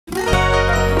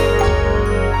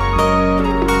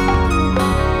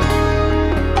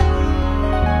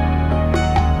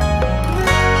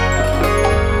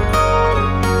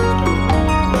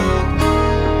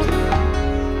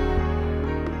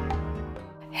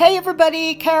Hey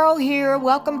everybody, Carol here.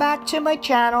 Welcome back to my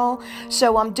channel.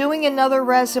 So I'm doing another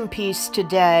resin piece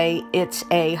today. It's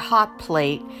a hot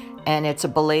plate and it's a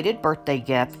belated birthday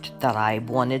gift that I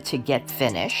wanted to get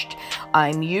finished.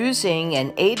 I'm using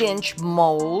an 8-inch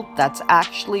mold that's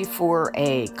actually for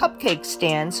a cupcake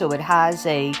stand, so it has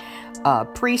a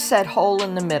preset hole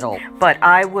in the middle. But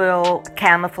I will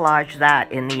camouflage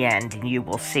that in the end and you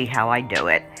will see how I do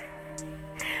it.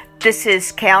 This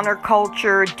is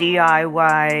CounterCulture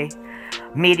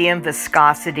DIY medium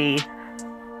viscosity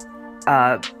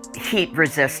heat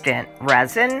resistant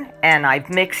resin, and I've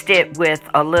mixed it with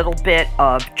a little bit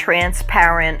of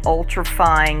transparent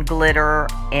ultrafine glitter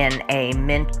in a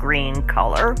mint green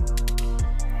color.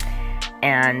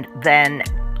 And then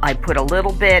I put a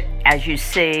little bit, as you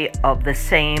see, of the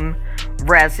same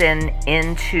resin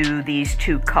into these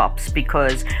two cups,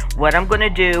 because what I'm going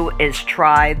to do is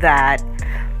try that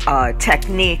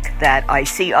technique that I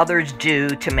see others do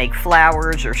to make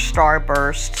flowers or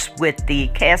starbursts with the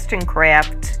Cast and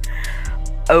Craft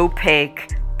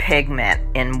opaque pigment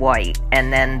in white,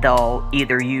 and then they'll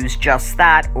either use just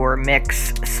that or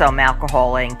mix some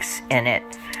alcohol inks in it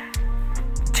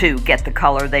to get the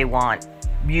color they want,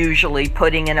 usually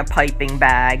putting in a piping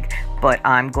bag, but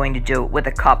I'm going to do it with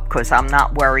a cup because I'm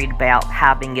not worried about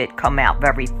having it come out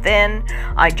very thin.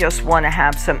 I just want to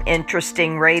have some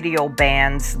interesting radial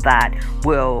bands that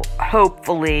will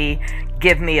hopefully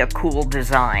give me a cool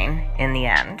design in the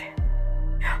end.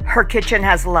 Her kitchen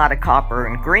has a lot of copper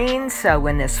and green, so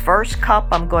in this first cup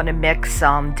I'm going to mix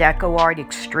some Decoart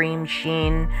Extreme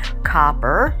Sheen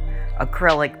Copper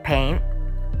acrylic paint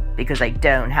because I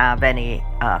don't have any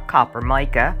copper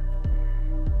mica,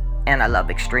 and I love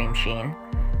Extreme Sheen.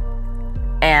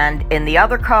 And in the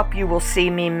other cup you will see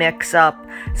me mix up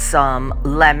some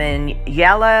lemon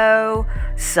yellow,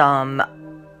 some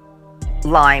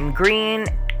lime green,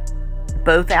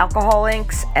 both alcohol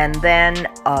inks, and then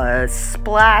a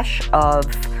splash of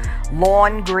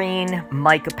lawn green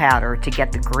mica powder to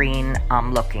get the green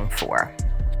I'm looking for.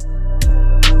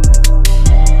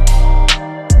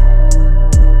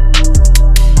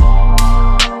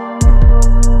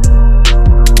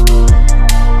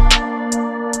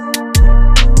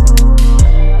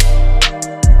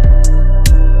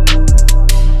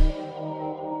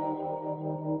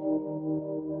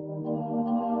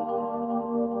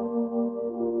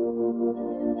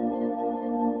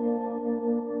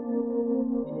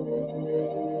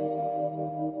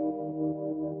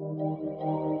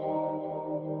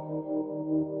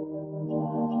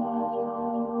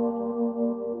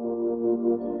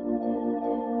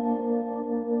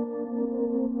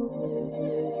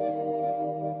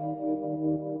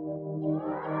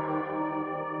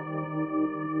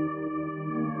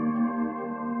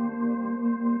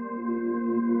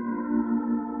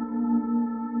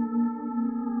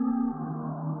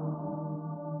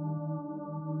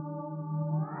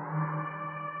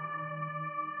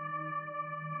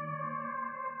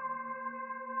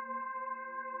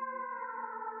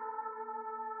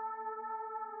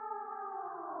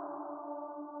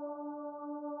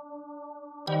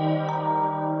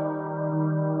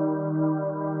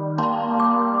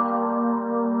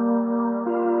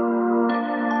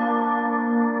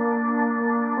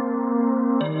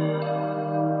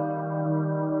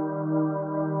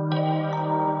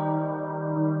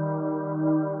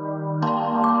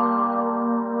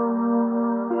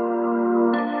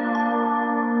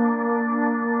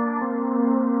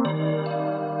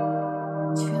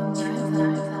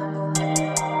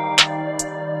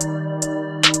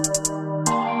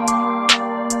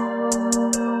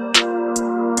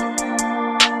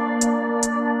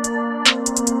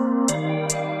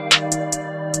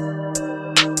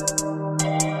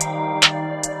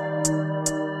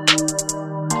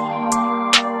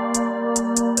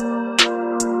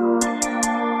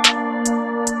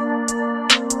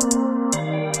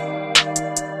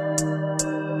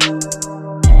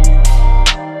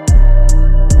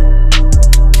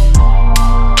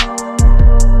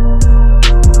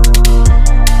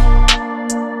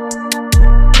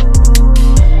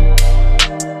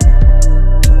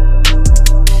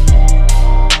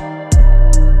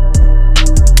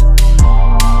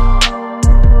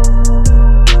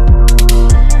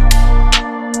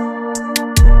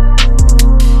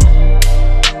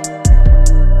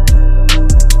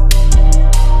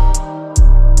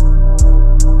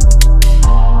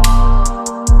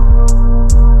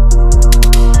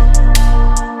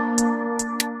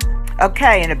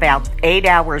 Okay, and about 8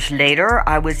 hours later,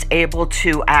 I was able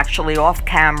to actually off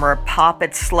camera pop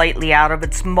it slightly out of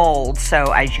its mold.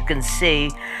 So as you can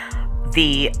see,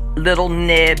 the little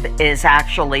nib is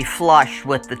actually flush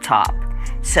with the top.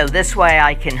 So this way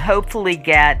I can hopefully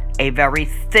get a very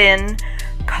thin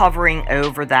covering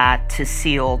over that to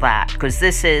seal that, because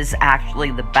this is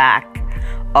actually the back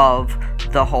of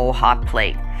the whole hot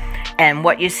plate. And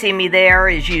what you see me there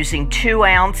is using 2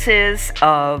 ounces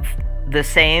of the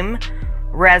same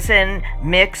resin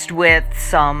mixed with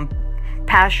some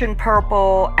passion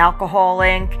purple alcohol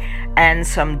ink and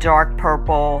some dark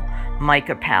purple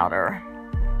mica powder.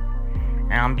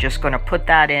 And I'm just going to put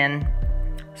that in,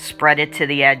 spread it to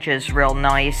the edges real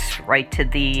nice, right to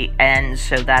the ends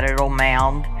so that it'll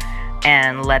mound,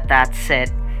 and let that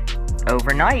sit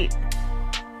overnight.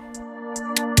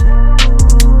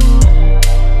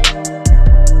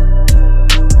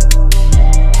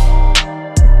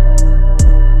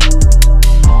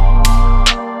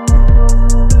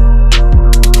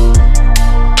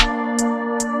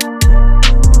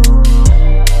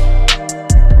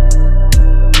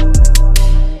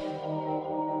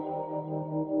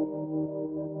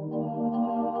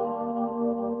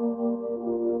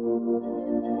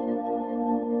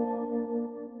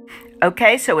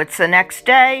 Okay, so it's the next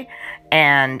day,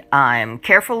 and I'm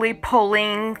carefully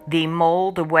pulling the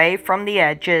mold away from the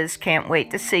edges. Can't wait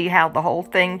to see how the whole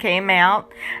thing came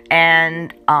out,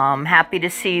 and I'm happy to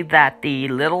see that the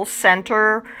little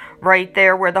center right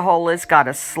there where the hole is got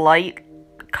a slight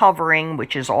covering,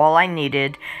 which is all I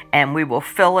needed, and we will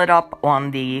fill it up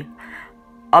on the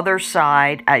other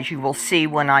side, as you will see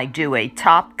when I do a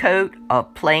top coat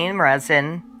of plain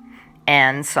resin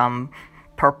and some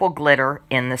purple glitter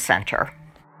in the center.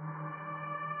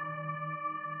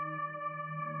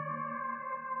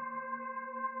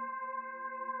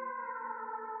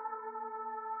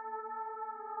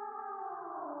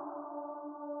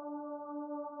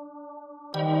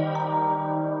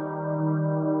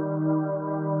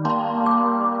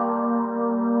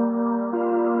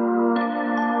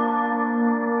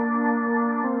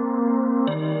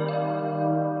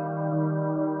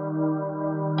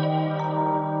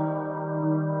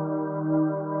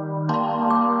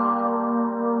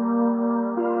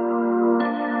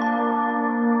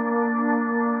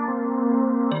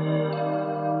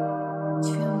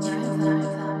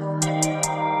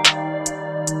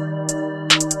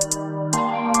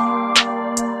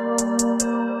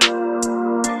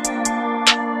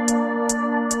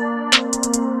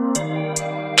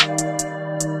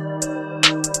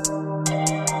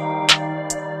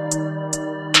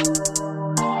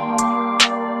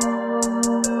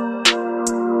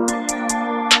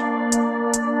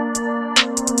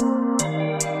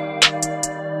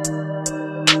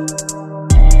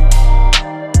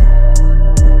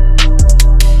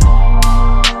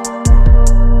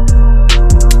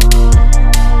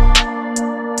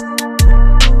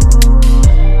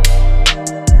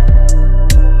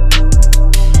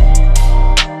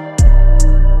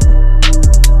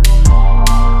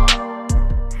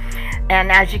 And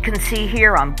as you can see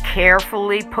here, I'm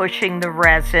carefully pushing the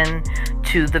resin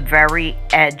to the very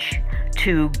edge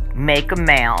to make a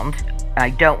mound. I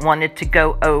don't want it to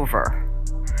go over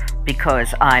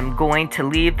because I'm going to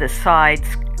leave the sides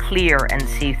clear and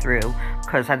see-through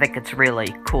because I think it's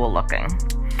really cool looking.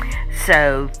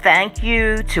 So thank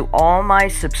you to all my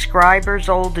subscribers,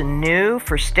 old and new,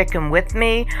 for sticking with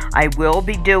me. I will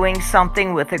be doing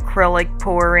something with acrylic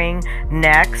pouring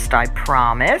next, I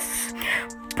promise.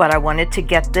 But I wanted to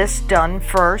get this done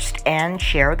first and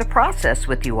share the process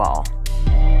with you all.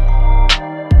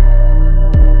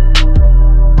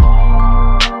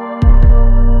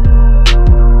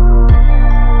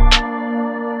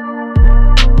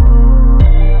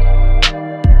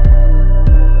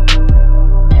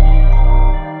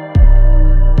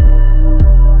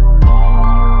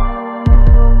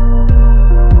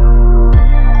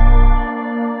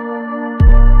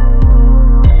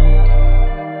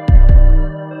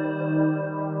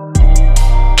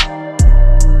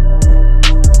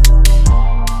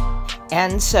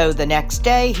 And so the next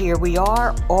day, here we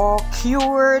are, all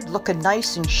cured, looking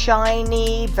nice and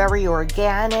shiny, very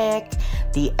organic.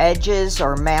 The edges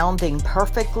are mounding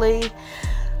perfectly.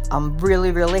 I'm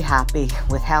really, really happy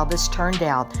with how this turned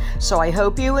out. So I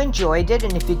hope you enjoyed it,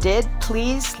 and if you did,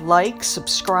 please like,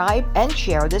 subscribe, and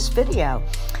share this video.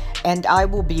 And I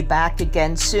will be back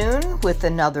again soon with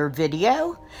another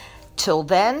video. Till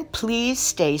then, please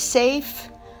stay safe,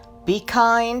 be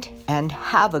kind, and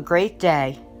have a great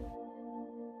day.